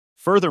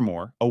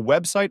Furthermore, a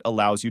website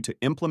allows you to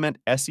implement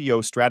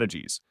SEO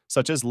strategies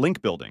such as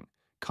link building,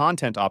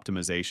 content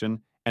optimization,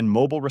 and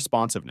mobile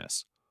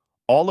responsiveness,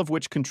 all of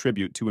which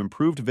contribute to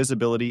improved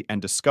visibility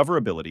and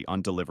discoverability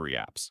on delivery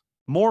apps.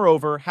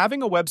 Moreover,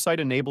 having a website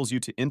enables you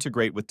to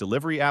integrate with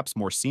delivery apps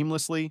more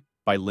seamlessly.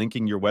 By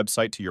linking your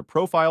website to your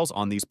profiles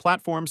on these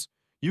platforms,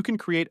 you can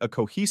create a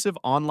cohesive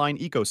online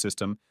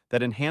ecosystem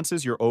that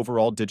enhances your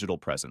overall digital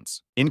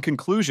presence. In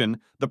conclusion,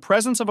 the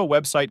presence of a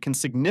website can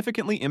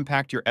significantly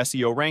impact your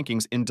SEO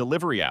rankings in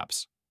delivery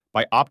apps.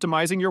 By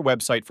optimizing your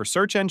website for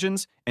search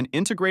engines and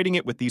integrating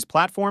it with these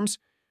platforms,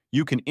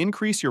 you can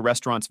increase your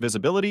restaurant's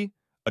visibility,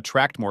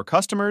 attract more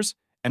customers,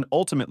 and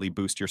ultimately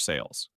boost your sales.